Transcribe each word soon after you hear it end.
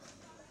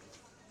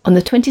On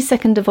the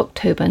 22nd of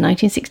October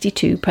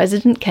 1962,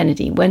 President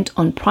Kennedy went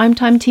on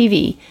primetime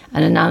TV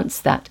and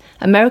announced that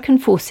American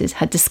forces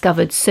had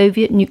discovered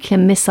Soviet nuclear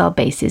missile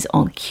bases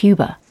on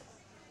Cuba.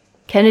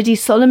 Kennedy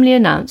solemnly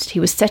announced he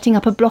was setting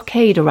up a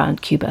blockade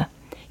around Cuba.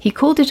 He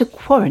called it a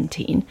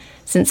quarantine,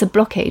 since a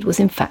blockade was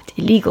in fact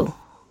illegal.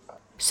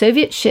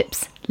 Soviet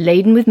ships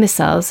laden with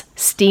missiles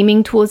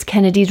steaming towards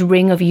Kennedy's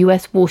ring of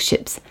US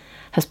warships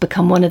has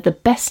become one of the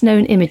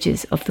best-known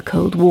images of the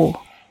Cold War.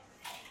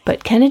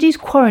 But Kennedy's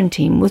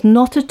quarantine was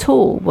not at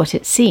all what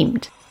it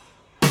seemed.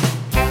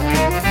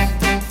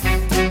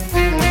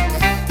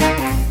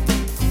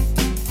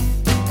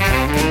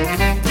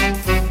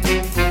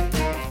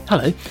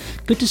 Hello,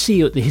 good to see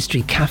you at the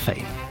History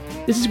Cafe.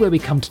 This is where we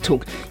come to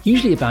talk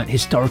usually about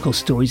historical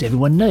stories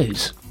everyone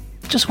knows.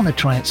 Just want to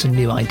try out some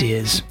new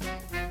ideas.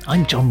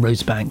 I'm John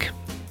Rosebank.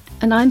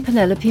 And I'm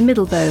Penelope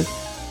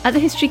Middlebow. At the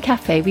History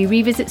Cafe, we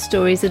revisit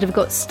stories that have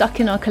got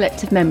stuck in our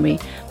collective memory,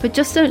 but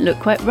just don't look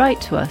quite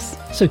right to us.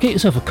 So get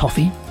yourself a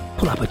coffee,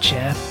 pull up a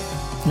chair,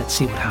 and let's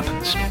see what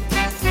happens.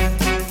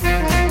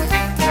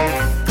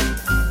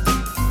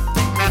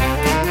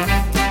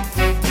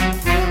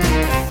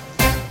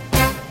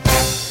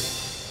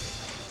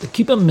 The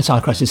Cuban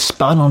Missile Crisis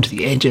spun onto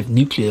the edge of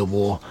nuclear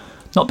war,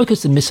 not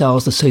because the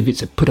missiles the Soviets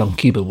had put on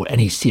Cuba were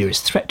any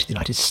serious threat to the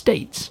United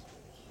States.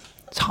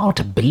 It's hard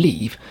to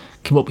believe,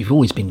 given what we've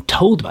always been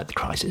told about the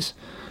crisis,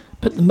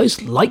 but the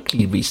most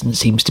likely reason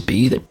seems to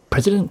be that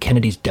President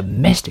Kennedy's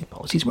domestic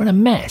policies were in a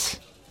mess.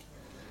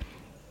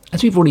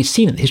 As we've already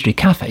seen at the History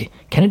Cafe,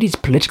 Kennedy's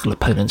political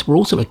opponents were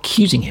also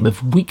accusing him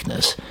of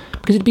weakness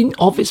because it had been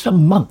obvious for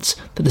months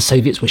that the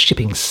Soviets were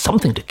shipping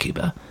something to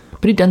Cuba,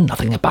 but he'd done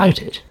nothing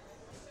about it.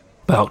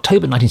 By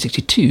October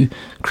 1962,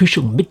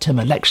 crucial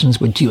midterm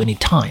elections were due any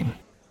time.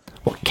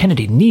 What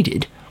Kennedy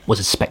needed was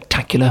a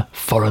spectacular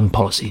foreign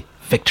policy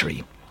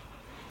victory.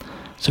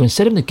 So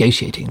instead of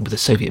negotiating with the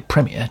Soviet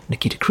Premier,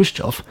 Nikita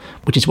Khrushchev,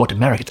 which is what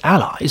America's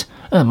allies,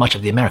 much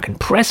of the American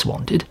press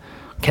wanted,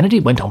 Kennedy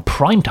went on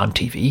primetime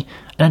TV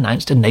and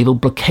announced a naval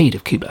blockade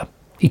of Cuba.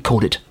 He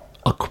called it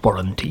a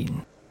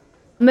quarantine.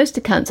 Most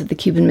accounts of the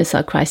Cuban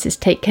Missile Crisis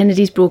take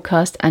Kennedy's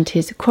broadcast and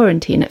his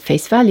quarantine at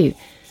face value.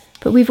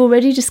 But we've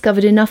already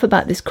discovered enough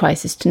about this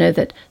crisis to know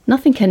that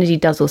nothing Kennedy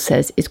does or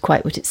says is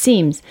quite what it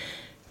seems,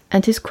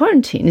 and his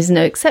quarantine is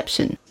no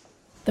exception.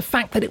 The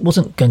fact that it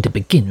wasn't going to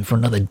begin for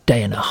another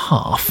day and a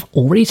half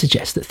already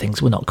suggests that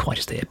things were not quite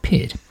as they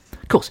appeared.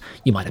 Of course,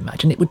 you might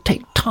imagine it would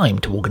take time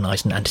to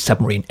organise an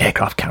anti-submarine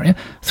aircraft carrier,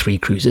 3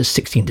 cruisers,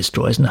 16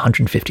 destroyers and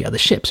 150 other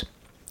ships.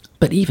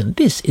 But even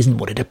this isn't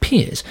what it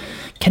appears.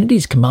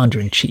 Kennedy's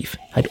commander-in-chief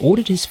had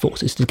ordered his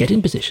forces to get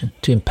in position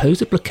to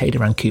impose a blockade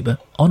around Cuba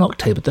on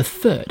October the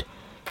 3rd.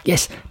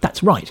 Yes,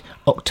 that's right,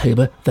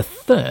 October the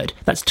 3rd.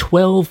 That's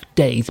 12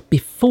 days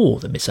before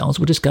the missiles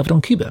were discovered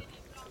on Cuba.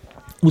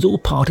 It was all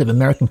part of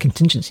American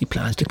contingency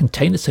plans to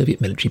contain the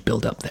Soviet military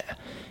build-up there.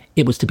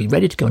 It was to be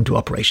ready to go into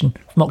operation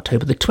from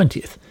October the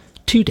 20th,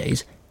 2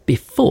 days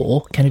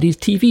before Kennedy's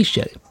TV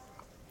show.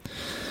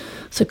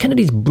 So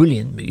Kennedy's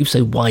brilliant move,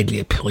 so widely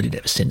applauded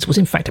ever since, was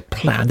in fact a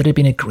plan that had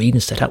been agreed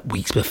and set up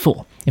weeks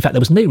before. In fact, there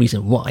was no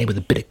reason why, with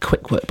a bit of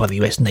quick work by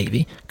the US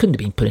Navy, couldn't have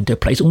been put into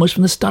place almost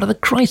from the start of the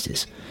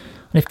crisis.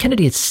 And if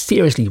Kennedy had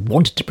seriously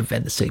wanted to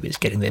prevent the Soviets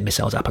getting their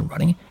missiles up and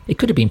running, it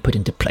could have been put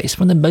into place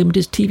from the moment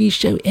his TV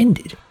show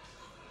ended.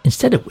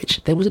 Instead of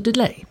which, there was a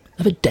delay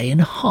of a day and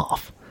a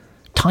half.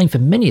 Time for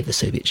many of the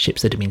Soviet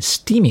ships that had been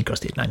steaming across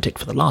the Atlantic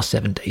for the last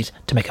 7 days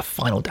to make a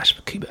final dash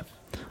for Cuba.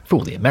 For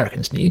all the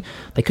Americans knew,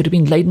 they could have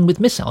been laden with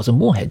missiles and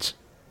warheads.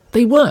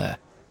 They were.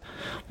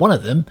 One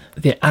of them,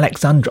 the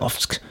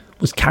Alexandrovsk,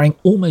 was carrying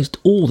almost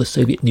all the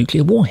Soviet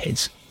nuclear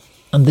warheads,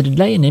 and the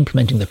delay in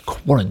implementing the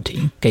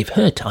quarantine gave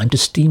her time to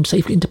steam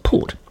safely into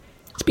port.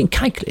 It's been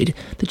calculated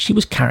that she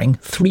was carrying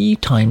 3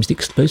 times the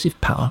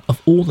explosive power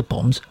of all the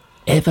bombs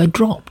ever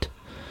dropped.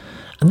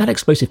 And that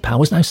explosive power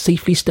was now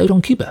safely stowed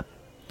on Cuba.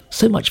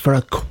 So much for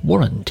a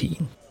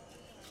quarantine.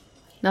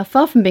 Now,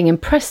 far from being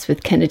impressed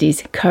with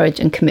Kennedy's courage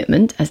and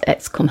commitment, as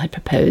ExComm had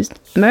proposed,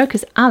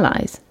 America's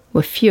allies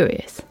were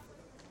furious.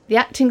 The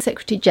acting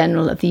Secretary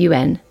General of the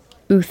UN,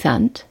 U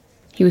Thant,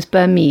 he was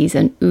Burmese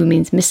and U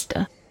means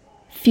Mr.,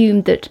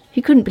 fumed that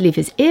he couldn't believe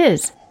his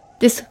ears.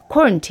 This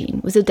quarantine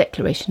was a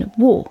declaration of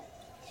war.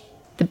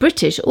 The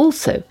British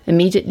also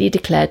immediately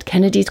declared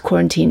Kennedy's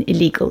quarantine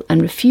illegal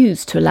and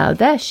refused to allow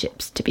their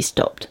ships to be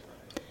stopped.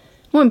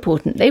 More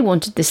important, they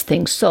wanted this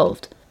thing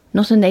solved,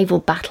 not a naval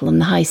battle on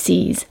the high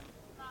seas.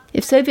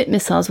 If Soviet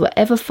missiles were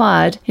ever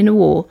fired in a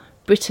war,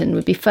 Britain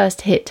would be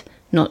first hit,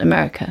 not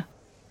America.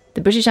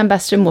 The British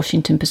ambassador in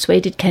Washington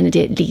persuaded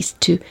Kennedy at least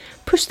to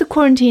push the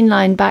quarantine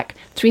line back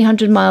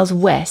 300 miles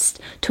west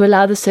to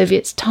allow the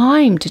Soviets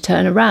time to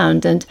turn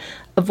around and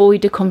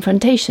avoid a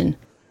confrontation.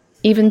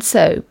 Even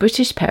so,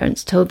 British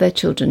parents told their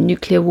children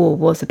nuclear war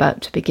was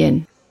about to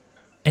begin.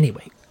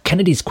 Anyway,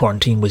 Kennedy's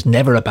quarantine was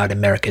never about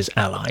America's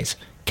allies.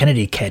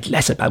 Kennedy cared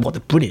less about what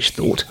the British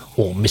thought,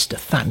 or Mr.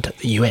 Thant at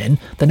the UN,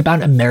 than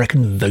about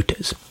American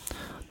voters.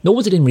 Nor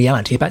was it in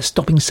reality about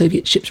stopping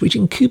Soviet ships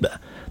reaching Cuba.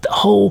 The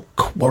whole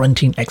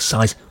quarantine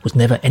exercise was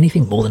never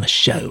anything more than a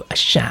show, a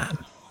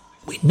sham.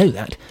 We know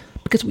that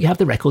because we have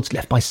the records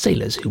left by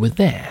sailors who were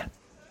there.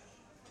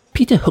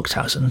 Peter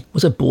Huchthausen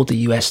was aboard the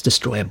US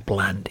destroyer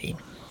Blandy.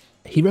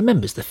 He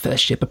remembers the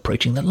first ship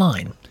approaching the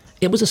line.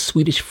 It was a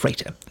Swedish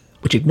freighter,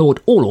 which ignored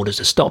all orders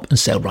to stop and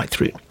sailed right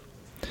through.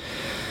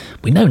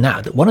 We know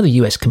now that one of the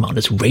US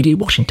commanders radioed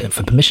Washington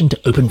for permission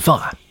to open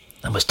fire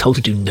and was told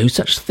to do no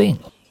such thing.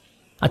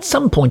 At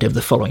some point over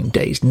the following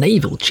days,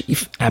 Naval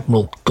Chief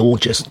Admiral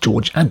Gorgeous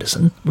George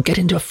Anderson would get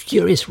into a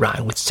furious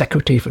row with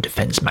Secretary for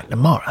Defense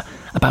McNamara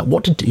about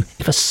what to do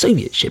if a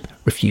Soviet ship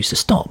refused to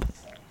stop.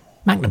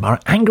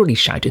 McNamara angrily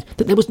shouted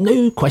that there was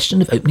no question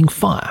of opening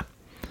fire.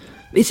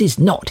 This is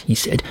not, he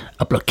said,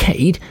 a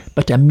blockade,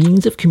 but a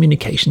means of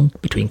communication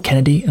between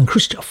Kennedy and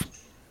Khrushchev.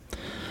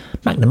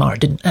 McNamara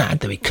didn't add,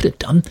 though he could have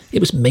done, it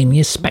was mainly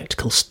a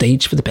spectacle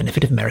staged for the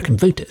benefit of American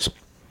voters.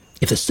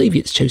 If the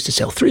Soviets chose to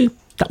sail through,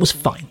 that was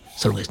fine,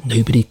 so long as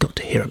nobody got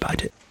to hear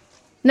about it.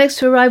 Next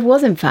to arrive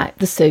was, in fact,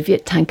 the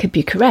Soviet tanker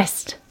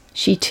Bucharest.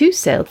 She too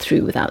sailed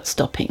through without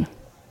stopping.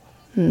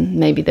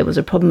 Maybe there was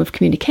a problem of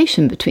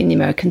communication between the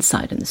American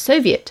side and the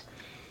Soviet.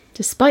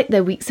 Despite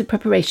their weeks of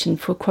preparation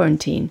for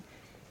quarantine,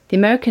 the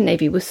American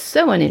Navy was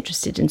so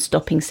uninterested in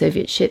stopping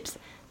Soviet ships,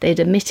 they had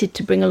omitted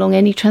to bring along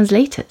any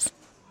translators.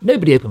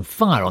 Nobody opened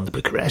fire on the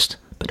Bucharest,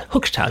 but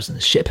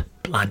Huchthausen's ship,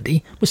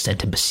 Blandy, was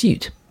sent in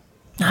pursuit.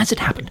 Now, as it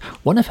happened,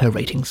 one of her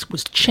ratings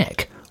was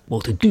Czech,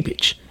 Walter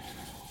Dubich,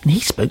 and he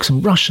spoke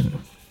some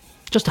Russian.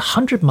 Just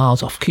 100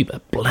 miles off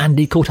Cuba,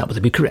 Blandy caught up with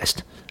the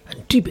Bucharest,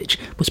 and Dubich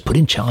was put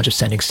in charge of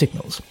sending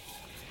signals.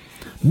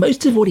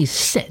 Most of what he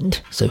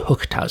sent, so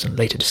Huchthausen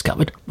later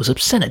discovered, was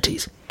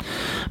obscenities.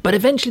 But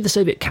eventually the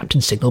Soviet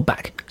captain signalled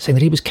back, saying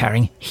that he was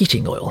carrying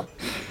heating oil.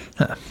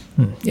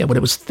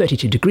 It was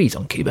 32 degrees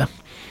on Cuba.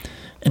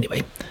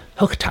 Anyway,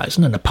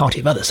 Huchthausen and a party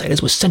of other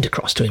sailors were sent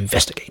across to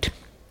investigate.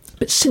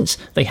 But since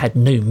they had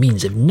no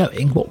means of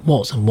knowing what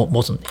was and what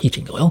wasn't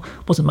heating oil,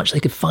 wasn't much they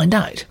could find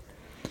out.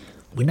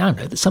 We now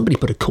know that somebody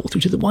put a call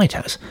through to the White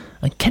House,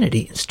 and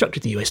Kennedy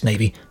instructed the US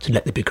Navy to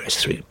let the Bucharest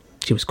through.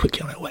 She was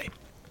quickly on her way.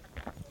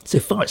 So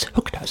far as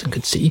Huchthausen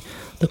could see,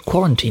 the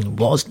quarantine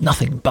was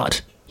nothing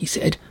but, he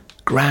said,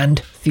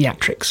 grand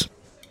theatrics.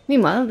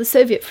 Meanwhile, the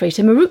Soviet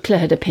freighter Marukla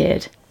had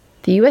appeared.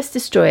 The US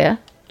destroyer,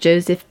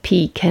 Joseph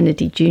P.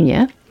 Kennedy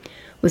Jr.,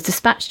 was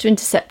dispatched to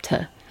intercept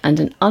her, and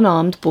an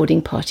unarmed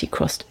boarding party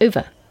crossed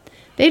over.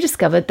 They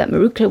discovered that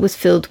Marukla was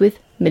filled with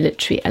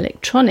military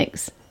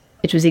electronics.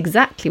 It was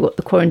exactly what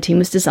the quarantine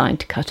was designed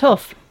to cut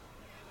off.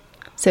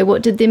 So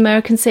what did the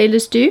American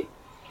sailors do?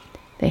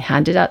 They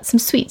handed out some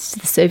sweets to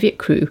the Soviet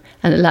crew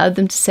and allowed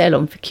them to sail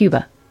on for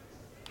Cuba.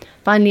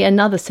 Finally,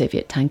 another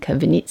Soviet tanker,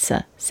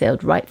 Vinitsa,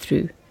 sailed right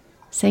through,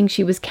 saying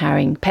she was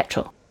carrying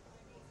petrol.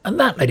 And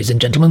that, ladies and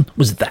gentlemen,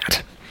 was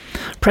that.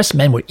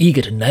 Pressmen were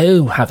eager to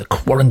know how the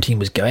quarantine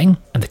was going,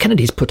 and the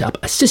Kennedys put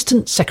up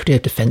Assistant Secretary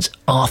of Defense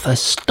Arthur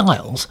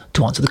Stiles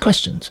to answer the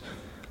questions.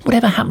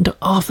 Whatever happened to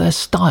Arthur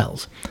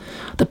Stiles?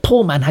 The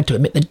poor man had to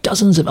admit that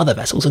dozens of other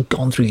vessels had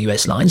gone through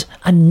US lines,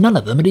 and none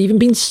of them had even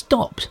been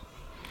stopped.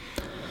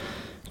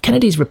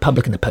 Kennedy's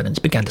Republican opponents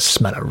began to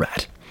smell a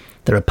rat.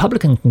 The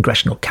Republican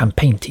congressional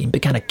campaign team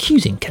began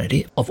accusing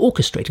Kennedy of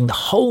orchestrating the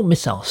whole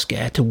missile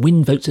scare to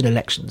win votes at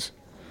elections.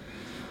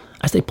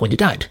 As they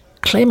pointed out,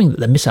 claiming that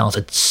the missiles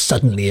had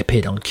suddenly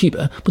appeared on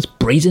Cuba was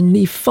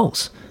brazenly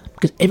false,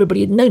 because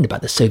everybody had known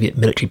about the Soviet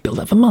military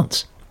build-up for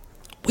months.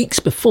 Weeks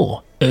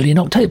before, early in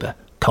October,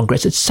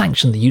 Congress had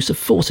sanctioned the use of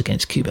force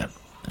against Cuba.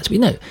 As we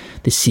know,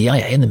 the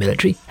CIA and the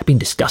military had been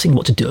discussing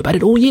what to do about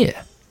it all year.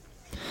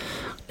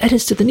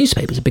 Letters to the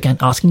newspapers began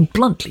asking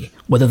bluntly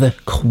whether the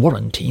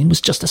quarantine was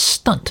just a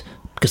stunt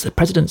because the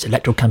president's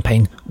electoral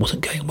campaign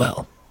wasn't going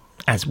well.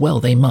 As well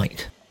they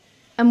might.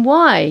 And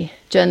why,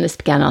 journalists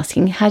began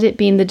asking, had it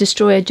been the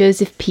destroyer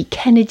Joseph P.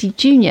 Kennedy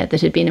Jr.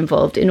 that had been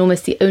involved in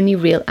almost the only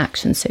real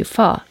action so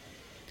far?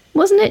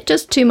 Wasn't it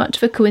just too much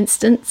of a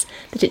coincidence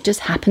that it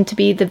just happened to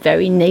be the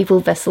very naval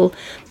vessel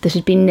that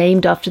had been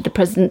named after the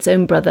president's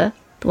own brother,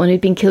 the one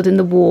who'd been killed in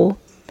the war,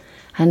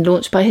 and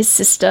launched by his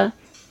sister,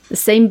 the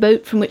same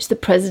boat from which the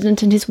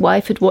president and his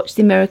wife had watched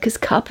the America's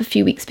Cup a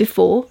few weeks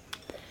before?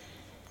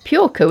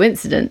 Pure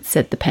coincidence,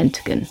 said the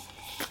Pentagon.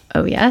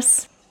 Oh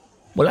yes?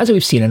 Well, as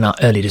we've seen in our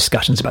early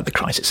discussions about the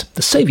crisis,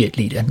 the Soviet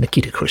leader,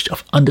 Nikita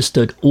Khrushchev,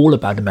 understood all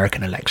about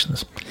American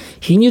elections.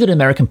 He knew that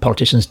American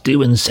politicians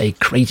do and say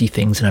crazy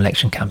things in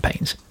election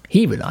campaigns.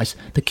 He realised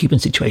the Cuban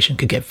situation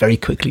could get very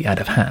quickly out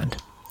of hand.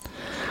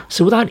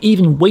 So without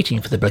even waiting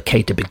for the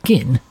blockade to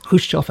begin,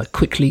 Khrushchev had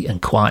quickly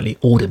and quietly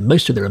ordered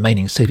most of the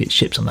remaining Soviet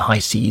ships on the high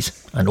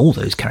seas, and all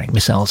those carrying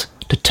missiles,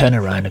 to turn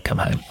around and come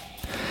home.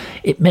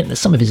 It meant that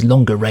some of his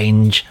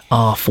longer-range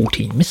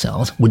R-14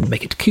 missiles wouldn't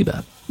make it to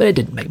Cuba, but it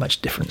didn't make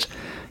much difference.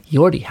 He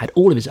already had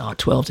all of his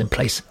R-12s in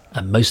place,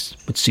 and most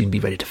would soon be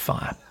ready to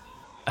fire.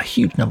 A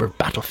huge number of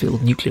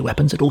battlefield nuclear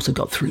weapons had also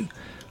got through,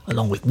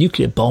 along with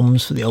nuclear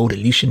bombs for the old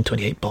Ilyushin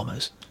 28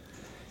 bombers.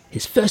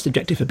 His first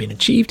objective had been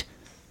achieved.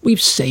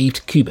 We've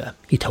saved Cuba,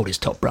 he told his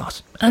top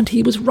brass, and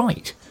he was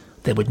right.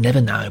 There would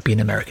never now be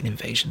an American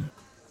invasion.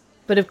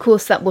 But of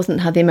course that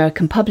wasn't how the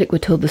American public were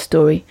told the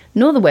story,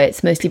 nor the way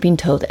it's mostly been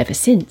told ever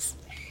since.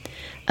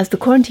 As the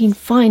quarantine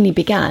finally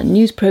began,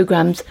 news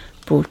programmes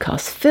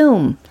broadcast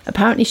film,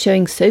 apparently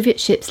showing Soviet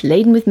ships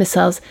laden with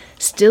missiles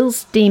still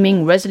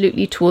steaming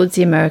resolutely towards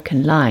the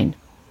American line.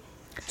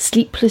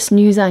 Sleepless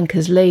news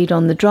anchors laid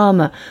on the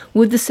drama.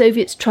 Would the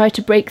Soviets try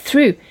to break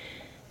through?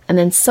 And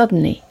then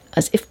suddenly,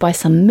 as if by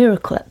some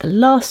miracle at the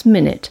last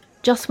minute,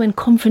 just when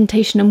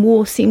confrontation and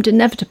war seemed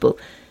inevitable,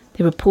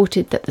 they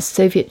reported that the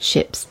Soviet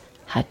ships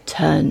had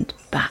turned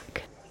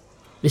back.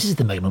 This is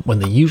the moment when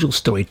the usual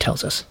story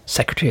tells us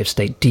Secretary of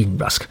State Dean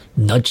Rusk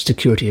nudged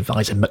Security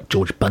Advisor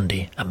McGeorge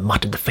Bundy and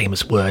muttered the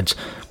famous words,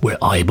 "We're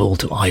eyeball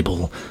to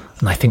eyeball,"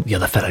 and I think the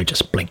other fellow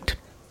just blinked.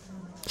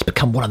 It's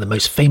become one of the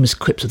most famous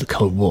quips of the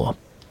Cold War.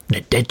 In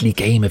a deadly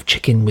game of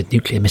chicken with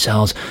nuclear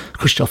missiles,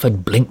 Khrushchev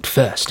had blinked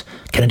first.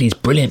 Kennedy's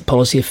brilliant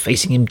policy of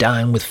facing him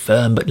down with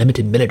firm but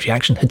limited military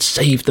action had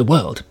saved the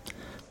world.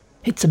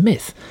 It's a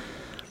myth.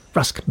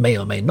 Rusk may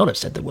or may not have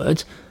said the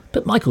words,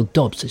 but Michael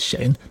Dobbs has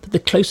shown that the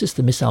closest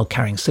the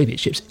missile-carrying Soviet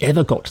ships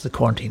ever got to the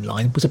quarantine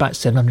line was about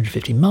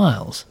 750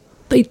 miles.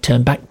 They'd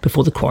turned back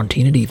before the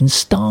quarantine had even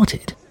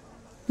started.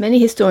 Many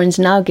historians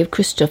now give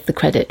Khrushchev the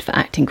credit for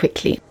acting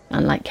quickly,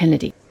 unlike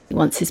Kennedy,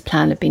 once his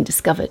plan had been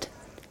discovered.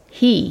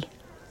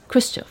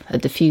 Khrushchev,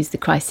 had diffused the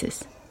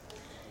crisis.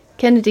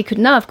 Kennedy could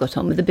now have got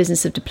on with the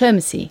business of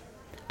diplomacy,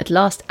 at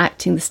last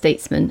acting the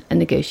statesman and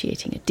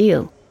negotiating a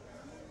deal.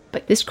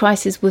 But this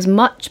crisis was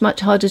much,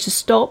 much harder to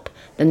stop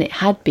than it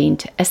had been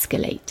to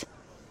escalate.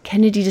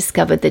 Kennedy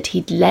discovered that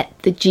he'd let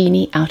the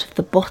genie out of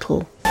the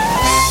bottle.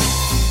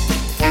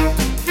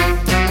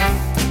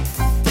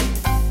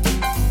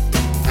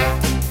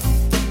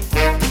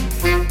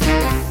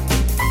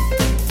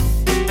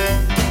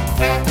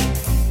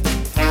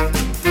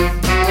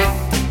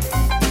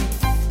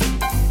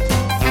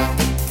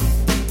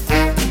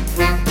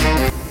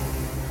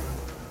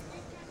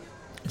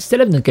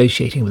 Instead of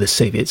negotiating with the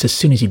Soviets as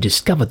soon as he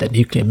discovered their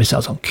nuclear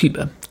missiles on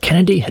Cuba,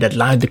 Kennedy had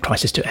allowed the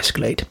crisis to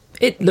escalate.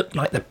 It looked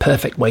like the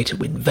perfect way to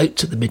win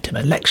votes at the midterm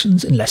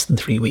elections in less than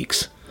 3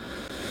 weeks.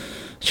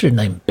 Should have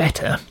known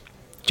better.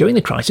 During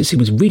the crisis, he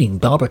was reading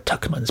Barbara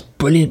Tuchman's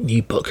brilliant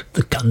new book,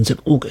 The Guns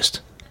of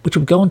August, which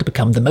would go on to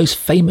become the most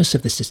famous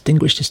of this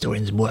distinguished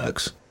historian's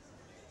works.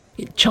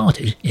 It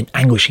charted, in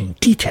anguishing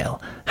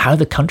detail, how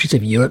the countries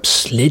of Europe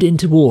slid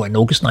into war in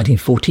August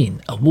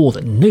 1914, a war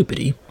that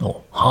nobody,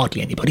 or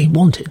hardly anybody,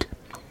 wanted.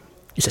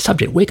 It's a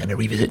subject we're going to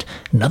revisit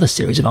in another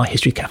series of our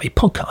History Cafe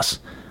podcasts,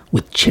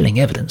 with chilling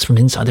evidence from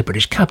inside the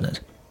British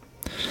cabinet.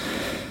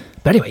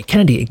 But anyway,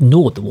 Kennedy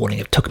ignored the warning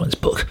of Tuchman's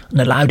book and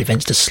allowed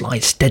events to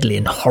slide steadily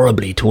and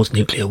horribly towards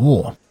nuclear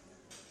war.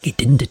 He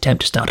didn't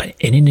attempt to start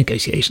any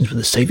negotiations with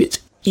the Soviets,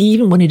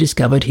 even when he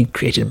discovered he'd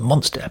created a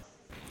monster.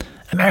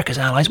 America's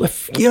allies were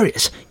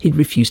furious he'd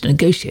refused to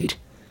negotiate,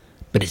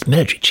 but his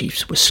military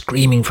chiefs were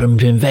screaming for him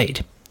to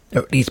invade,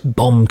 or at least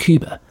bomb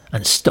Cuba,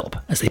 and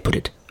stop, as they put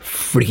it,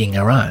 frigging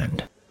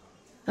around.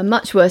 And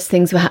much worse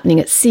things were happening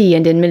at sea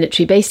and in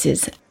military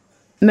bases.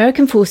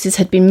 American forces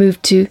had been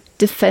moved to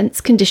Defence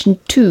Condition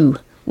 2,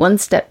 one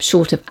step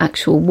short of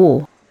actual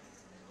war.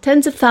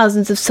 Tens of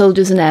thousands of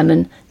soldiers and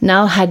airmen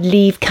now had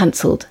leave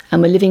cancelled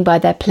and were living by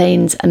their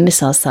planes and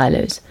missile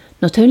silos,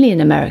 not only in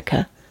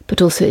America,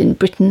 but also in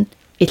Britain,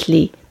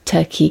 Italy,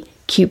 Turkey,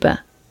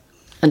 Cuba,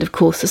 and of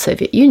course the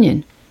Soviet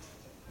Union.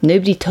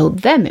 Nobody told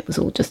them it was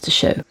all just a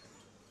show.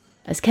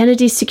 As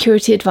Kennedy's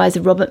security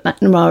advisor Robert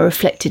McNamara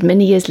reflected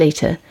many years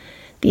later,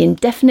 the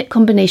indefinite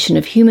combination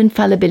of human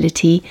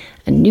fallibility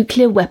and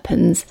nuclear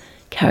weapons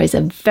carries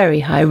a very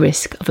high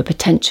risk of a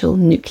potential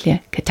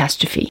nuclear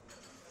catastrophe.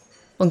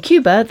 On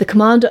Cuba, the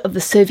commander of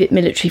the Soviet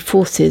military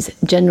forces,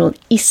 General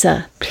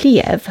Issa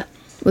Pliev,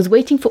 was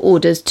waiting for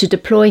orders to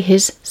deploy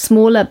his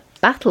smaller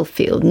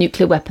battlefield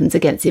nuclear weapons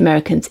against the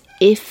Americans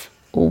if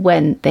or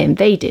when they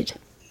invaded.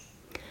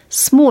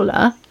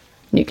 Smaller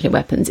nuclear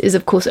weapons is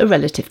of course a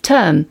relative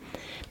term.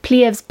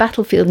 Pliev's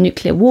battlefield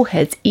nuclear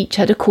warheads each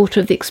had a quarter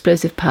of the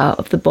explosive power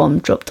of the bomb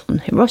dropped on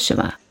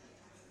Hiroshima.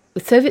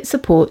 With Soviet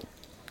support,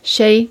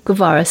 Che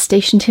Guevara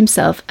stationed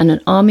himself and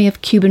an army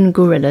of Cuban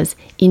guerrillas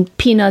in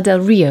Pinar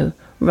del Rio,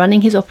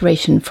 running his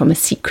operation from a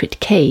secret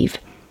cave.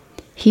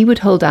 He would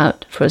hold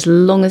out for as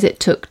long as it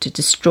took to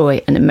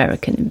destroy an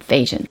American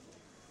invasion.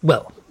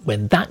 Well,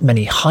 when that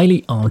many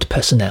highly armed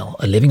personnel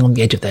are living on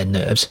the edge of their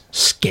nerves,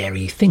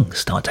 scary things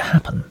start to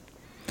happen.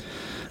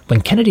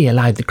 When Kennedy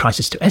allowed the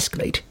crisis to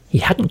escalate, he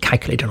hadn't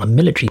calculated on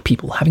military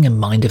people having a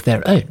mind of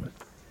their own.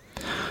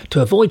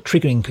 To avoid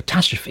triggering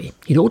catastrophe,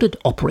 he'd ordered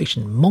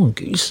Operation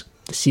Mongoose,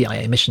 the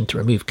CIA mission to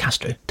remove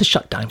Castro, to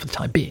shut down for the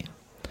time being.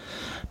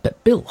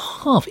 But Bill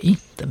Harvey,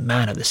 the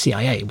man at the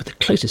CIA with the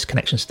closest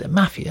connections to the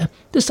mafia,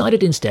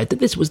 decided instead that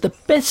this was the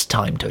best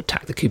time to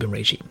attack the Cuban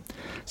regime.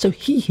 So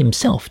he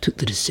himself took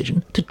the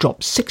decision to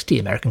drop 60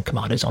 American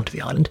commandos onto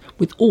the island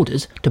with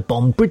orders to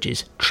bomb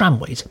bridges,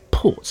 tramways,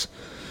 ports,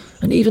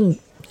 and even,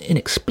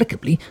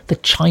 inexplicably, the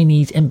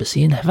Chinese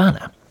embassy in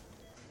Havana.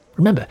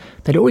 Remember,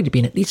 there'd already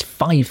been at least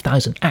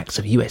 5,000 acts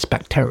of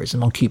US-backed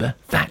terrorism on Cuba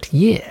that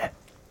year.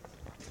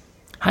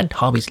 Had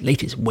Harvey's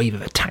latest wave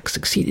of attacks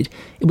succeeded,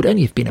 it would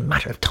only have been a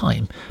matter of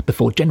time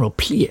before General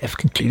Pliev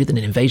concluded that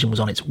an invasion was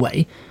on its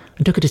way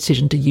and took a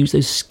decision to use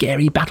those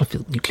scary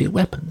battlefield nuclear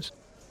weapons.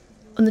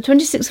 On the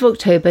 26th of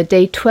October,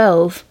 day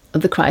 12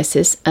 of the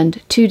crisis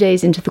and 2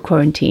 days into the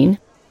quarantine,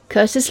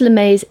 Curtis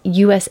LeMay's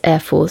US Air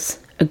Force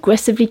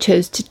aggressively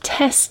chose to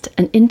test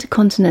an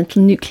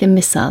intercontinental nuclear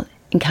missile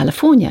in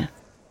California.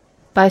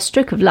 By a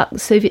stroke of luck, the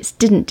Soviets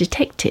didn't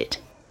detect it.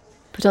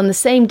 But on the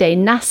same day,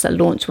 NASA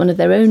launched one of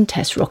their own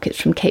test rockets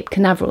from Cape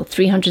Canaveral,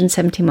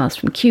 370 miles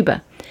from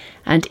Cuba,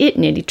 and it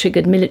nearly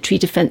triggered military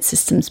defense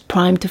systems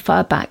primed to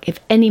fire back if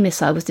any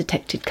missile was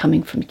detected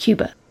coming from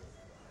Cuba.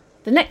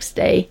 The next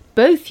day,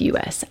 both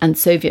US and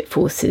Soviet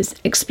forces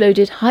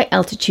exploded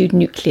high-altitude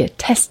nuclear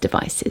test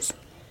devices.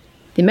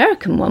 The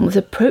American one was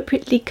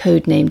appropriately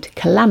codenamed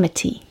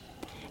Calamity.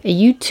 A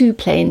U-2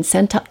 plane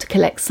sent up to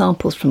collect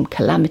samples from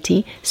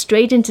Calamity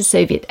strayed into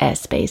Soviet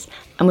airspace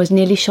and was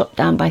nearly shot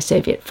down by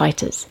Soviet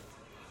fighters.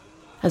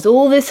 As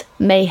all this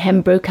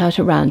mayhem broke out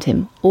around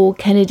him, all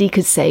Kennedy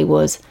could say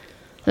was,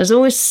 "There's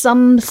always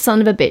some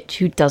son of a bitch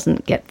who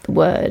doesn't get the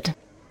word."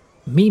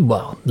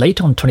 Meanwhile, late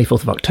on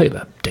 24th of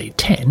October, day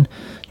 10,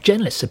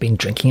 journalists had been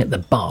drinking at the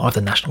bar of the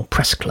National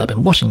Press Club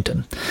in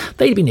Washington.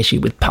 They'd been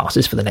issued with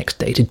passes for the next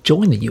day to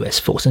join the US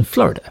force in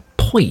Florida,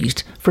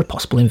 poised for a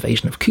possible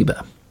invasion of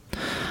Cuba.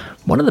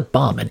 One of the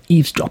barmen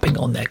eavesdropping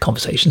on their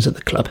conversations at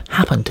the club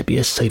happened to be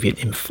a Soviet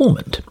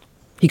informant.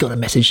 He got a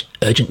message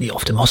urgently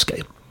off to Moscow.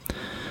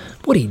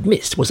 What he'd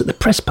missed was that the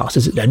press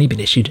passes had only been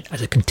issued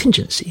as a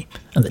contingency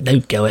and that no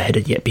go-ahead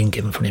had yet been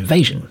given for an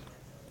invasion.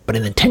 But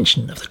in the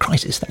tension of the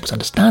crisis, that was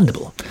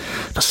understandable.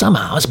 For some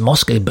hours,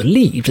 Moscow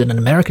believed that an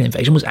American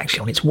invasion was actually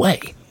on its way.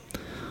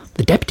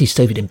 The deputy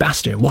Soviet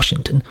ambassador in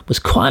Washington was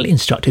quietly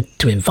instructed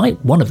to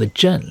invite one of the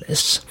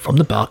journalists from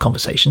the bar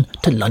conversation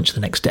to lunch the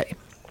next day.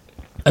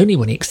 Only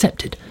when he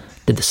accepted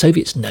did the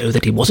Soviets know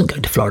that he wasn't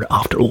going to Florida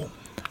after all,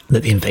 and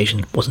that the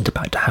invasion wasn't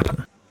about to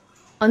happen.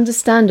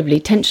 Understandably,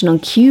 tension on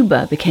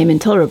Cuba became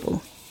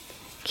intolerable.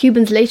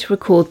 Cubans later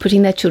recalled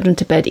putting their children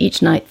to bed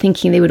each night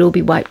thinking they would all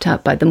be wiped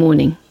out by the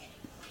morning.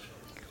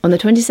 On the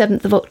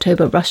 27th of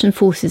October, Russian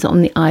forces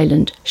on the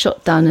island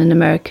shot down an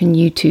American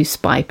U-2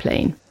 spy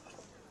plane.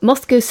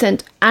 Moscow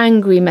sent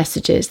angry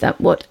messages that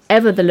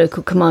whatever the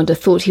local commander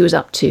thought he was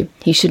up to,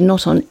 he should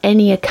not on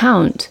any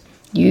account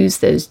use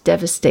those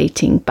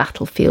devastating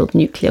battlefield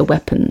nuclear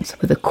weapons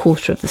with a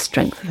quarter of the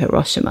strength of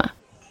Hiroshima.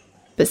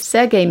 But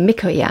Sergei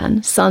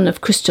Mikoyan, son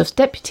of Khrushchev's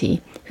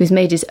deputy, who's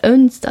made his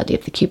own study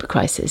of the Cuba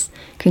crisis,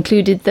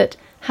 concluded that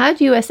had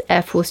US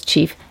Air Force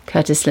Chief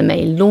Curtis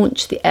LeMay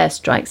launched the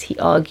airstrikes he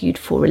argued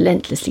for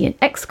relentlessly in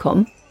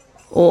XCOM,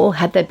 or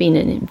had there been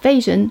an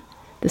invasion,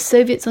 the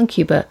Soviets on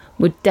Cuba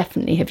would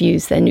definitely have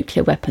used their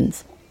nuclear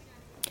weapons.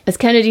 As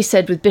Kennedy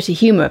said with bitter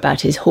humour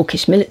about his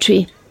hawkish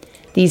military,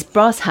 these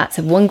brass hats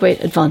have one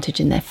great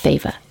advantage in their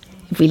favour.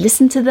 If we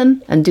listen to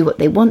them and do what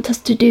they want us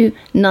to do,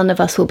 none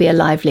of us will be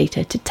alive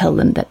later to tell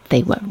them that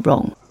they were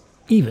wrong.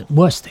 Even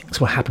worse things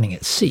were happening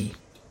at sea.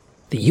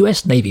 The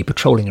US Navy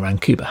patrolling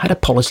around Cuba had a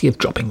policy of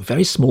dropping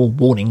very small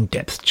warning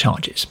depth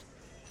charges.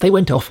 They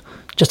went off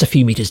just a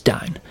few metres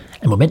down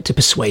and were meant to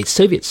persuade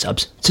Soviet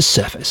subs to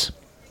surface.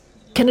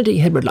 Kennedy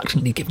had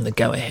reluctantly given the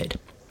go-ahead,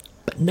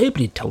 but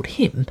nobody had told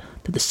him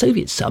that the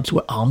Soviet subs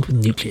were armed with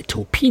nuclear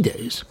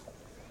torpedoes.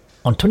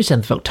 On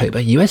 27th of October,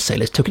 US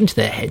sailors took it into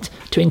their heads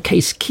to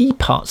encase key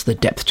parts of the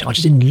depth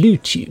charges in loo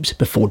tubes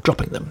before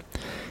dropping them.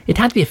 It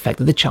had the effect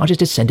that the charges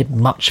descended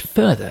much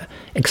further,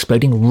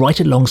 exploding right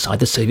alongside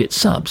the Soviet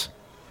subs.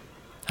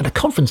 At a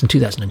conference in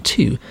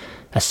 2002,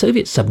 a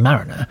Soviet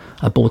submariner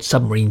aboard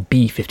submarine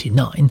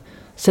B-59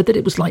 said that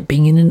it was like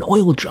being in an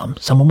oil drum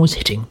someone was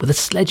hitting with a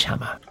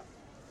sledgehammer.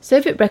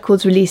 Soviet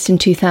records released in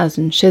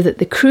 2000 show that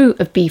the crew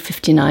of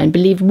B-59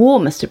 believed war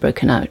must have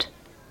broken out.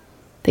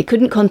 They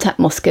couldn't contact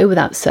Moscow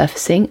without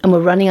surfacing and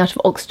were running out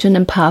of oxygen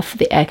and power for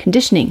the air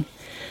conditioning.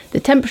 The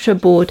temperature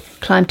aboard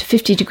climbed to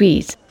 50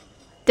 degrees.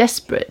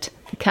 Desperate,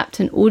 the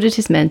captain ordered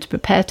his men to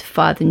prepare to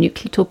fire the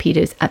nuclear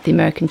torpedoes at the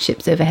American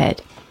ships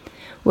overhead.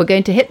 "We're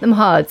going to hit them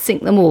hard,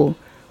 sink them all.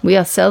 We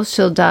ourselves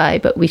shall die,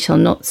 but we shall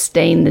not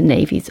stain the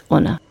Navy's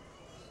honour."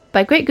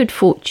 By great good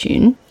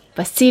fortune,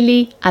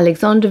 Vasily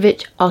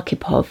Alexandrovich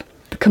Arkhipov,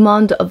 the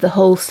commander of the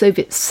whole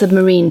Soviet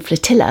submarine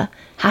flotilla,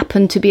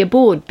 happened to be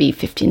aboard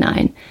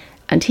B-59,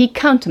 and he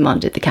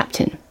countermanded the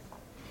captain.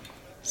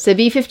 So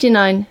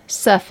B-59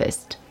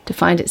 surfaced to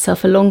find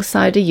itself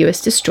alongside a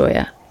US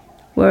destroyer,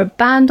 where a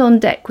band on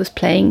deck was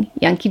playing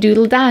Yankee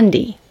Doodle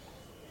Dandy.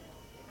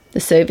 The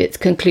Soviets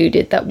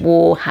concluded that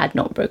war had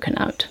not broken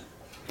out.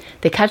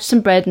 They catched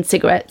some bread and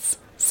cigarettes,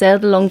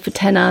 sailed along for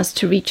 10 hours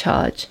to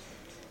recharge,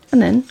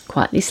 and then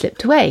quietly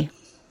slipped away.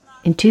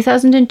 In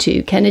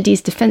 2002,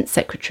 Kennedy's Defense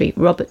Secretary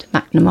Robert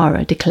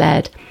McNamara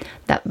declared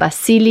that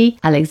Vasily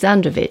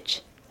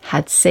Alexandrovich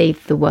had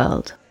saved the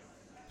world.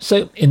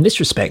 So, in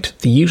this respect,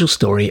 the usual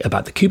story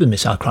about the Cuban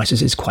Missile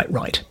Crisis is quite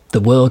right. The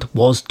world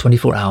was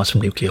 24 hours from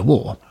nuclear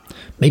war.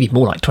 Maybe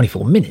more like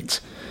 24 minutes.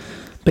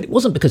 But it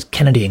wasn't because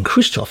Kennedy and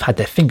Khrushchev had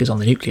their fingers on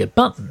the nuclear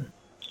button.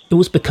 it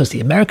was because the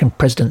American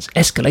president's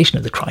escalation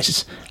of the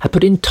crisis had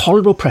put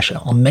intolerable pressure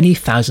on many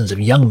thousands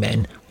of young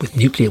men with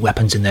nuclear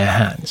weapons in their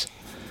hands,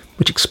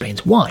 which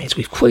explains why, as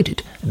we've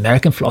quoted,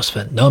 American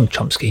philosopher Noam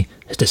Chomsky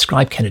has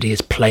described Kennedy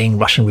as playing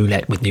Russian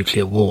roulette with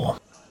nuclear war.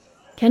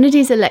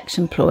 Kennedy's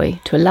election ploy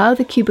to allow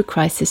the Cuba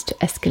crisis to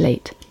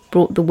escalate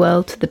brought the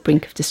world to the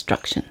brink of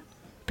destruction.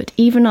 But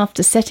even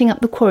after setting up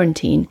the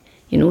quarantine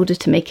in order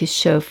to make his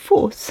show of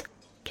force,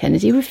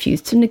 Kennedy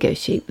refused to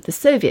negotiate with the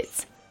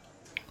Soviets.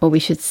 Or we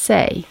should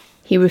say,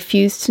 he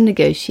refused to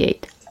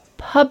negotiate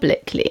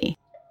publicly.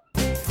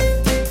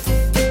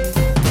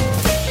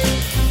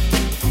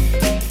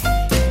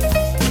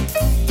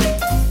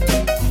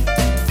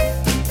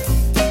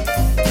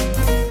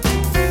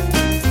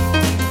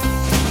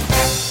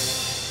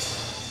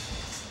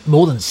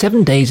 More than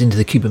 7 days into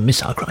the Cuban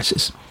Missile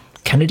Crisis,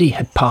 Kennedy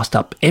had passed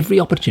up every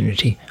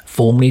opportunity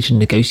formally to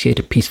negotiate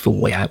a peaceful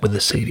way out with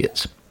the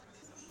Soviets.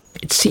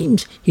 It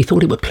seems he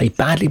thought it would play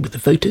badly with the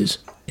voters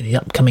in the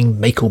upcoming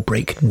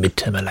make-or-break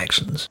midterm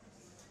elections.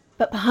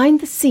 But behind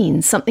the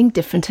scenes, something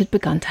different had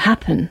begun to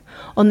happen.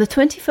 On the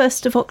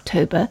 21st of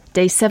October,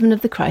 day 7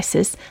 of the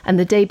crisis, and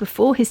the day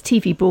before his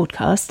TV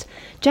broadcast,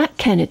 Jack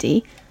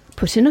Kennedy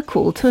put in a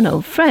call to an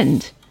old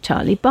friend,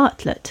 Charlie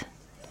Bartlett.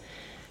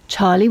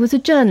 Charlie was a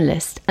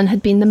journalist and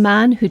had been the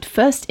man who'd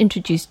first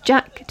introduced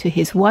Jack to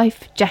his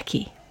wife,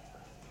 Jackie.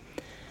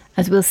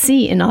 As we'll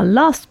see in our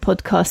last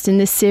podcast in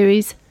this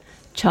series,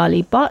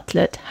 Charlie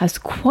Bartlett has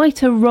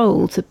quite a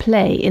role to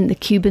play in the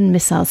Cuban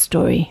Missile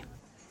story.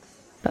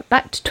 But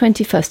back to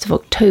 21st of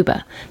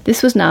October,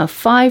 this was now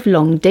 5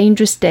 long,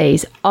 dangerous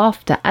days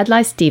after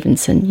Adlai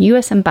Stevenson,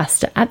 US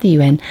ambassador at the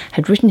UN,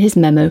 had written his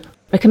memo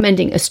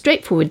recommending a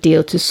straightforward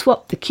deal to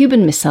swap the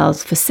Cuban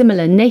missiles for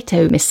similar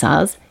NATO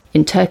missiles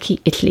in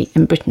Turkey, Italy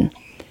and Britain,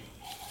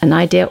 an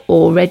idea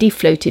already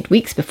floated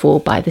weeks before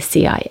by the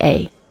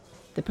CIA.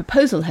 The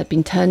proposal had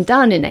been turned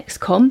down in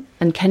ExComm,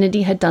 and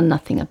Kennedy had done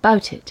nothing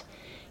about it.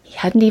 He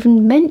hadn't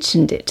even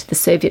mentioned it to the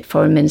Soviet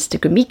Foreign Minister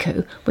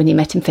Gromyko when he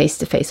met him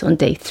face-to-face on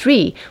day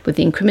 3 with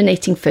the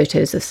incriminating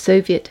photos of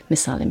Soviet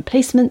missile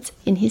emplacements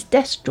in his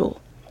desk drawer.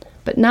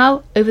 But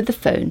now, over the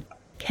phone,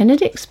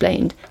 Kennedy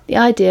explained the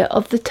idea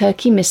of the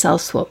Turkey missile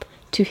swap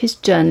to his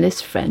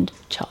journalist friend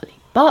Charlie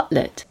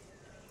Bartlett.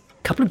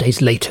 A couple of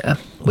days later,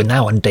 we're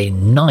now on day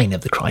 9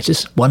 of the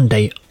crisis, 1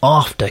 day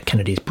after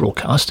Kennedy's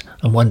broadcast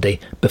and 1 day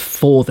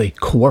before the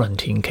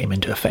quarantine came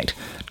into effect,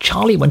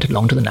 Charlie went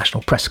along to the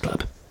National Press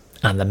Club.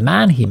 And the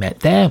man he met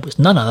there was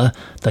none other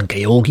than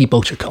Georgy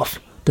Bolshakov,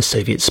 the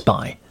Soviet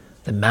spy,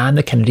 the man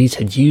the Kennedys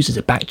had used as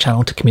a back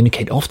channel to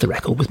communicate off the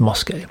record with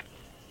Moscow.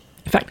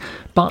 In fact,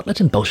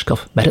 Bartlett and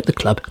Bolshakov met at the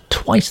club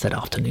twice that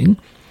afternoon.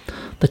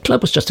 The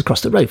club was just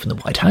across the road from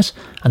the White House,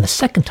 and the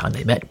second time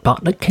they met,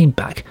 Bartlett came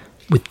back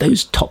with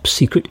those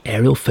top-secret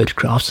aerial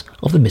photographs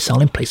of the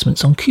missile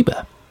emplacements on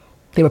Cuba.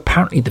 They were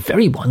apparently the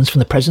very ones from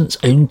the president's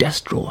own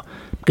desk drawer,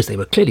 because they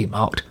were clearly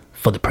marked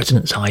for the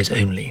president's eyes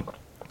only.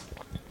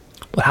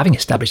 Well, having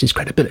established his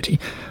credibility,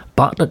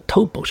 Bartlett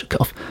told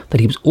Bolshakov that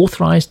he was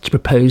authorised to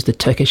propose the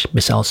Turkish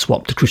missile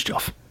swap to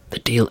Khrushchev, the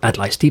deal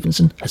Adlai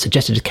Stevenson had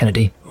suggested to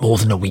Kennedy more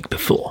than a week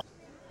before.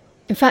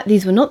 In fact,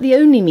 these were not the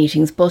only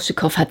meetings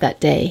Bolshakov had that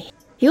day.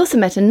 He also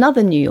met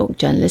another New York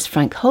journalist,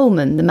 Frank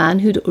Holman, the man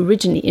who'd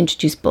originally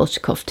introduced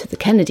Bolshakov to the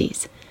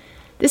Kennedys.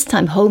 This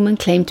time Holman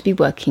claimed to be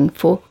working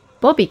for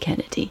Bobby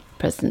Kennedy,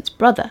 President's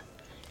brother.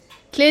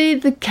 Clearly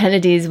the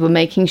Kennedys were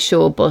making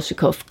sure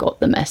Bolshakov got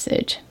the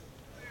message.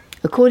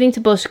 According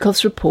to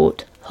Bolshakov's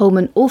report,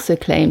 Holman also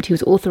claimed he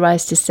was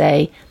authorised to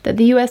say that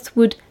the US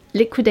would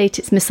liquidate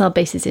its missile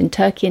bases in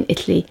Turkey and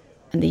Italy,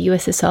 and the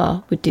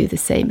USSR would do the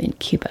same in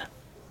Cuba.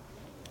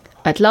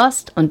 At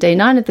last, on day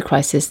 9 of the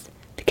crisis,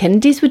 the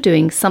Kennedys were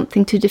doing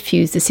something to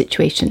defuse the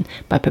situation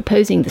by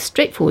proposing the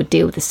straightforward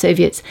deal with the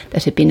Soviets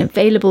that had been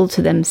available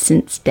to them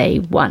since day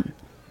 1.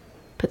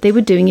 But they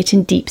were doing it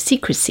in deep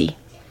secrecy,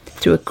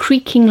 through a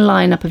creaking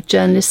lineup of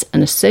journalists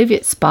and a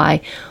Soviet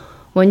spy,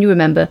 when you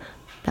remember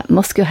that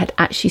Moscow had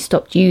actually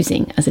stopped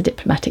using as a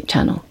diplomatic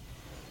channel.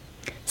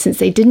 Since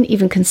they didn't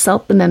even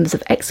consult the members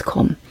of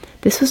ExComm,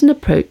 this was an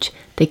approach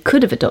they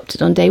could have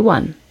adopted on day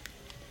 1.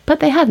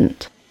 But they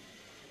hadn't.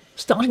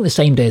 Starting the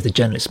same day as the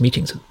journalists'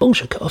 meetings with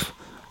Bolshakov,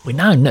 we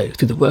now know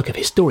through the work of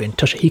historian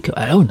Toshihiko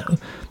Aono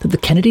that the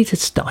Kennedys had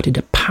started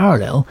a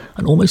parallel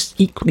and almost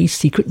equally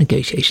secret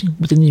negotiation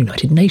within the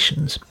United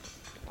Nations.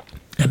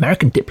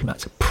 American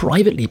diplomats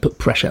privately put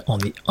pressure on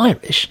the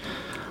Irish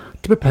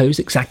to propose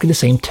exactly the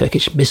same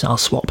Turkish missile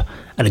swap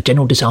at a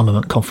general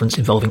disarmament conference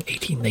involving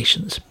 18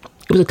 nations.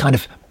 It was a kind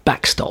of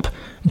backstop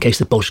in case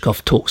the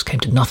Bolshakov talks came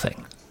to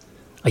nothing.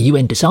 A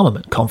UN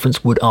disarmament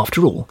conference would,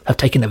 after all, have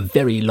taken a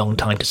very long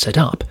time to set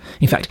up.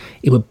 In fact,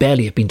 it would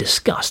barely have been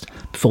discussed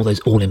before those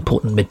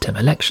all-important midterm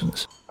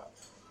elections.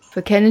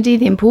 For Kennedy,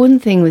 the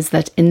important thing was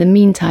that in the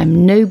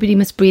meantime, nobody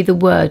must breathe a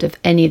word of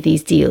any of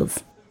these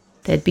deals.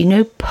 There'd be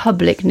no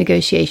public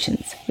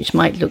negotiations, which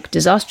might look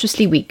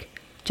disastrously weak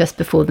just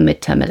before the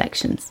midterm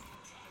elections.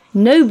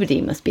 Nobody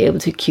must be able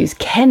to accuse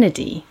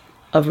Kennedy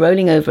of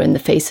rolling over in the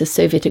face of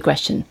Soviet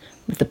aggression,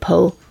 with the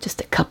poll just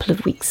a couple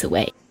of weeks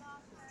away.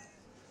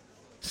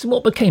 So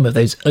what became of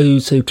those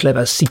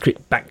oh-so-clever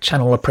secret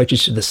back-channel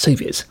approaches to the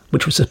Soviets,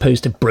 which were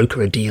supposed to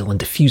broker a deal and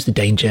diffuse the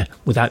danger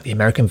without the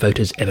American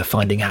voters ever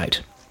finding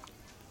out?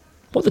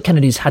 What the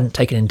Kennedys hadn't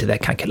taken into their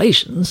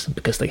calculations,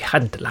 because they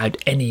hadn't allowed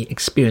any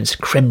experienced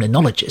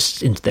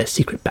Kremlinologists into their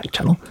secret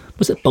back-channel,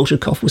 was that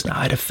Bolshakov was now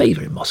out of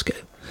favour in Moscow.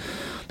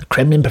 The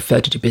Kremlin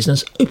preferred to do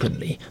business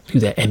openly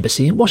through their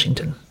embassy in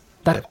Washington.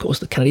 That, of course,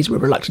 the Kennedys were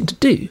reluctant to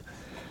do.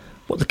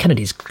 What the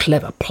Kennedys'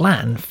 clever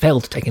plan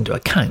failed to take into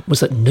account was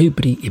that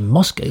nobody in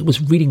Moscow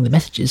was reading the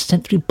messages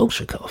sent through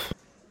Bolshakov.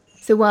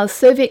 So while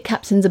Soviet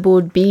captains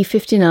aboard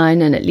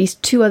B-59 and at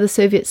least 2 other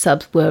Soviet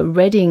subs were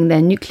readying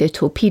their nuclear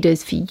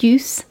torpedoes for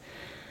use,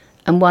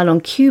 and while on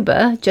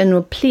Cuba,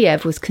 General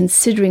Pliev was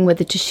considering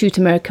whether to shoot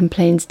American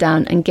planes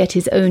down and get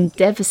his own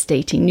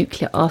devastating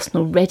nuclear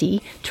arsenal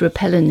ready to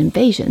repel an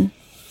invasion,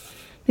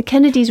 the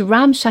Kennedys'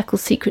 ramshackle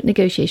secret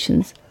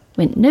negotiations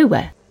went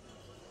nowhere.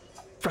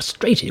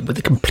 Frustrated with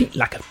the complete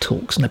lack of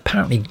talks and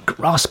apparently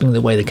grasping the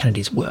way the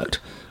Kennedys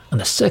worked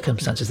and the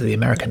circumstances of the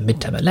American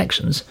midterm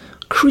elections,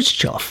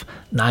 Khrushchev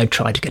now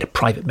tried to get a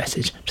private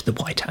message to the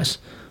White House,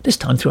 this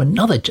time through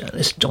another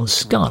journalist, John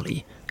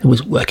Scarley, who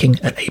was working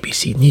at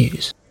ABC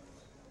News.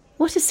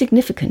 What is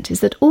significant is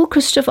that all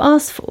Khrushchev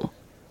asked for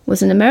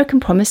was an American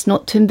promise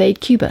not to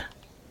invade Cuba.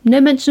 No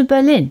mention of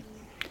Berlin.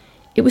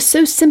 It was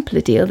so simple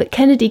a deal that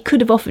Kennedy could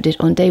have offered it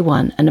on day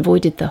one and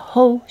avoided the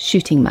whole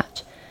shooting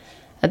match.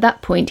 At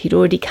that point, he'd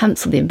already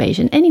cancelled the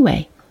invasion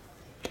anyway.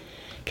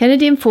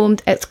 Kennedy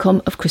informed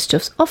ExComm of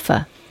Khrushchev's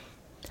offer,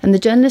 and the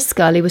journalist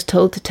Scarley was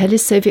told to tell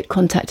his Soviet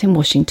contact in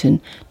Washington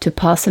to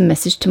pass a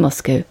message to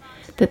Moscow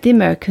that the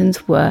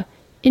Americans were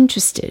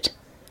interested.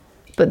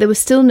 But there were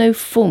still no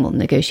formal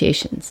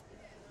negotiations.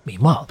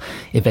 Meanwhile,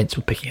 events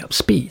were picking up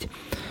speed.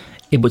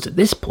 It was at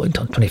this point,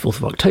 on 24th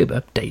of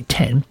October, day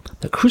 10,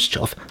 that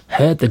Khrushchev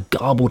heard the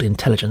garbled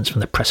intelligence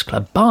from the press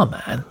club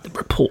barman, the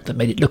report that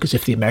made it look as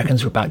if the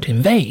Americans were about to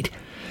invade.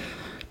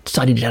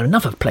 Decided he'd had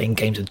enough of playing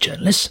games with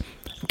journalists.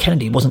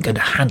 Kennedy wasn't going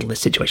to handle this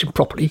situation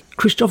properly.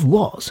 Khrushchev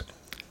was.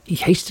 He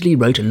hastily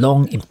wrote a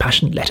long,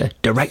 impassioned letter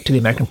direct to the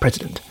American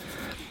president.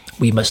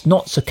 "We must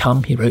not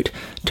succumb," he wrote,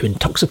 "to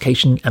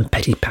intoxication and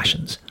petty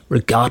passions,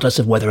 regardless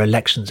of whether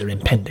elections are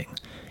impending.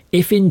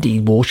 If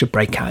indeed war should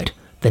break out,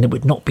 then it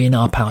would not be in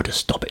our power to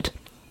stop it.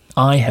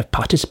 I have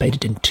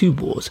participated in 2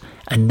 wars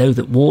and know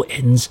that war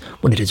ends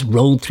when it has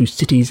rolled through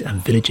cities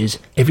and villages,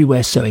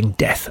 everywhere sowing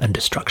death and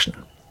destruction."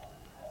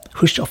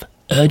 Khrushchev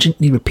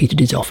urgently repeated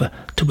his offer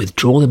to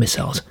withdraw the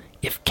missiles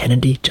if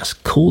Kennedy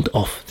just called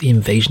off the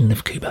invasion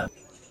of Cuba.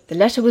 The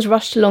letter was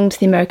rushed along to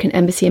the American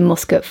embassy in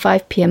Moscow at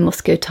 5 p.m.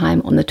 Moscow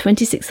time on the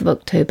 26th of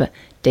October,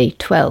 day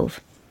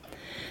 12.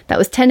 That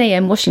was 10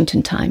 a.m.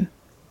 Washington time.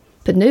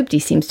 But nobody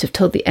seems to have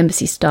told the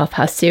embassy staff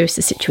how serious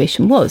the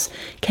situation was.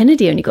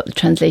 Kennedy only got the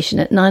translation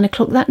at 9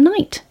 o'clock that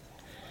night.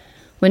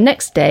 When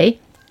next day,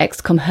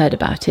 ExComm heard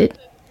about it,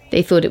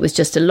 they thought it was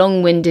just a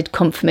long-winded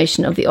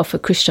confirmation of the offer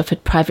Khrushchev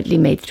had privately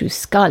made through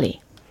Scarley.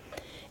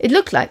 It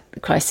looked like the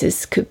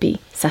crisis could be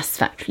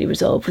satisfactorily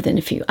resolved within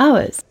a few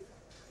hours.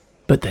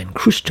 But then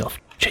Khrushchev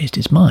changed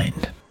his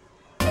mind.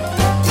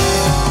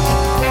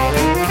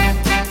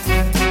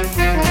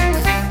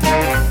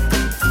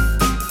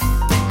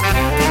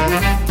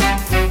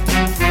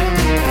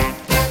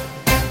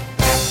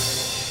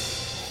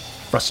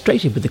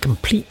 Frustrated with the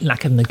complete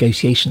lack of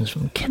negotiations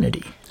from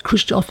Kennedy,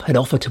 Khrushchev had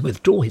offered to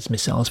withdraw his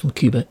missiles from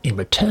Cuba in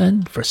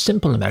return for a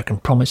simple American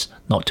promise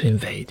not to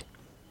invade.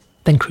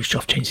 Then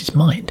Khrushchev changed his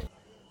mind.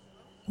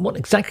 What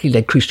exactly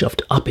led Khrushchev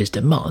to up his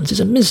demands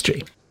is a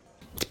mystery.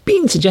 It's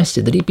been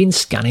suggested that he'd been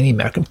scanning the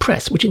American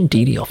press, which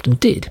indeed he often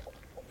did.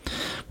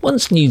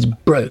 Once news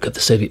broke of the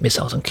Soviet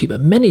missiles on Cuba,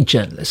 many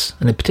journalists,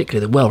 and in particular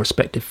the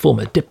well-respected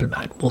former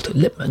diplomat Walter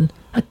Lippmann,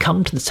 had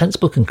come to the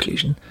sensible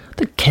conclusion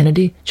that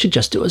Kennedy should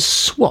just do a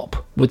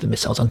swap with the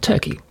missiles on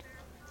Turkey.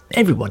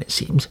 Everyone, it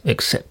seems,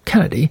 except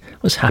Kennedy,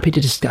 was happy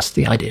to discuss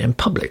the idea in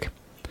public.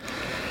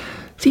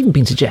 It's even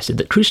been suggested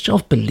that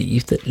Khrushchev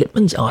believed that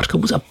Lippmann's article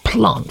was a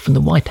plant from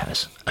the White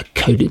House, a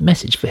coded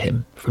message for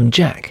him from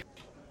Jack.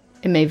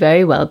 It may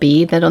very well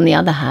be that, on the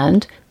other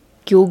hand,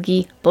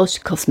 Georgy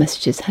Bolshakov's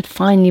messages had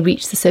finally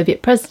reached the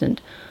Soviet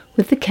president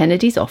with the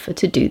Kennedys' offer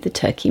to do the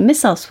Turkey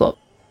missile swap.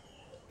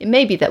 It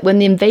may be that when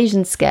the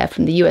invasion scare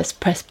from the US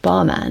press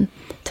barman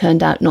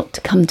turned out not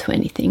to come to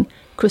anything,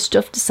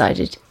 Khrushchev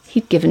decided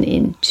he'd given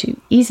in too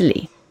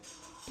easily.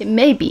 It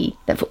may be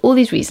that for all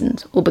these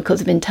reasons, or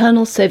because of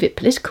internal Soviet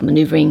political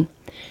manoeuvring,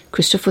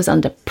 Khrushchev was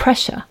under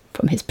pressure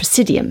from his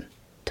presidium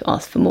to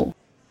ask for more.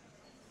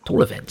 At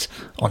all events,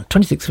 on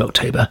 26th of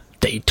October,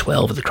 day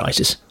 12 of the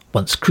crisis,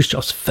 once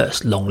Khrushchev's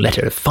first long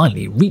letter had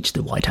finally reached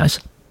the White House,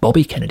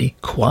 Bobby Kennedy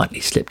quietly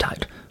slipped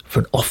out for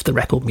an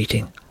off-the-record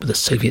meeting with the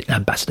Soviet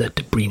ambassador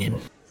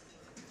Dobrynin.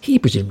 He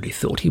presumably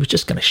thought he was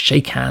just going to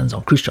shake hands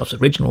on Khrushchev's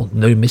original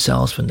no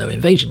missiles for no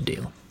invasion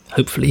deal,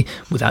 hopefully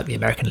without the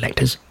American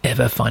electors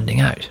ever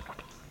finding out.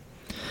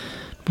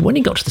 But when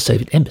he got to the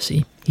Soviet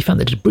embassy, he found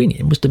that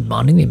Dobrynin was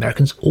demanding the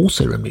Americans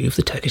also remove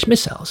the Turkish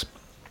missiles.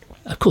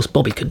 Of course,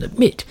 Bobby couldn't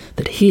admit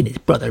that he and his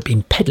brother had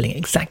been peddling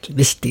exactly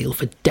this deal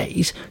for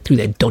days through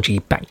their dodgy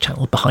back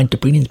channel behind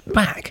Dobrynen's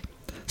back.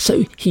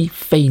 So he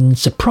feigned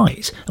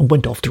surprise and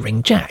went off to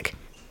ring Jack.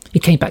 He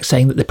came back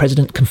saying that the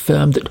president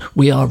confirmed that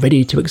we are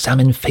ready to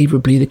examine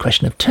favourably the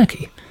question of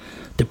Turkey.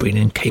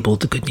 Dobrynen cabled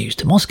the good news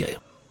to Moscow.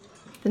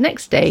 The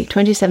next day,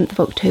 27th of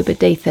October,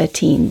 day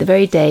 13, the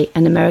very day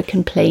an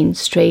American plane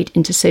strayed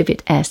into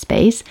Soviet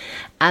airspace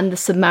and the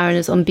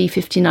submariners on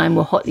B-59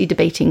 were hotly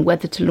debating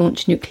whether to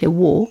launch nuclear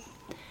war,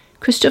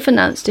 Khrushchev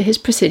announced to his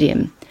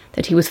presidium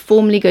that he was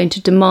formally going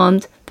to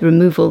demand the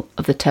removal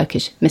of the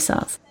Turkish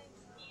missiles.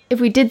 If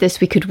we did this,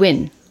 we could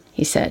win,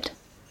 he said,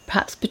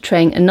 perhaps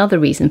betraying another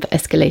reason for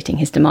escalating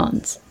his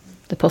demands,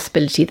 the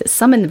possibility that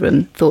some in the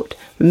room thought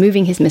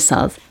removing his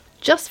missiles,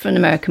 just for an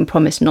American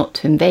promise not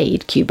to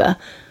invade Cuba,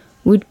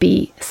 would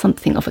be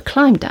something of a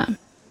climb down.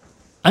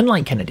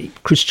 Unlike Kennedy,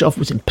 Khrushchev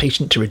was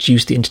impatient to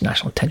reduce the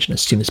international tension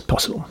as soon as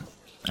possible.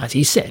 As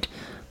he said,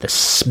 the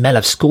smell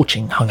of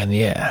scorching hung in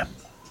the air.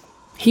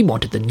 He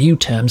wanted the new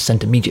terms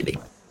sent immediately.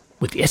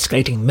 With the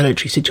escalating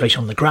military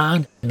situation on the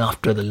ground, and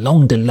after the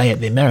long delay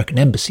at the American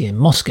embassy in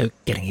Moscow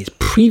getting his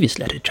previous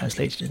letter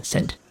translated and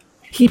sent,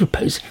 he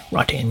proposed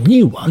writing a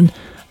new one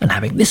and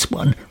having this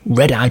one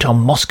read out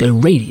on Moscow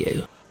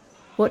radio.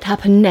 What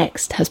happened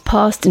next has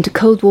passed into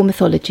Cold War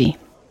mythology,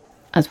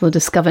 as we'll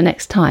discover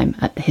next time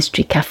at the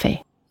History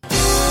Cafe.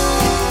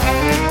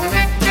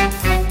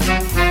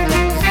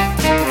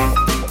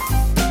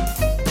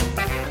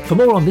 For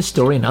more on this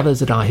story and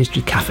others at our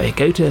History Cafe,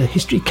 go to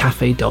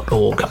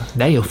historycafe.org.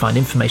 There you'll find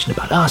information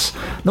about us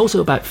and also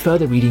about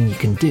further reading you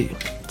can do.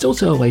 It's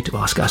also a way to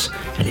ask us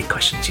any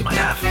questions you might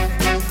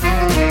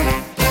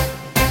have.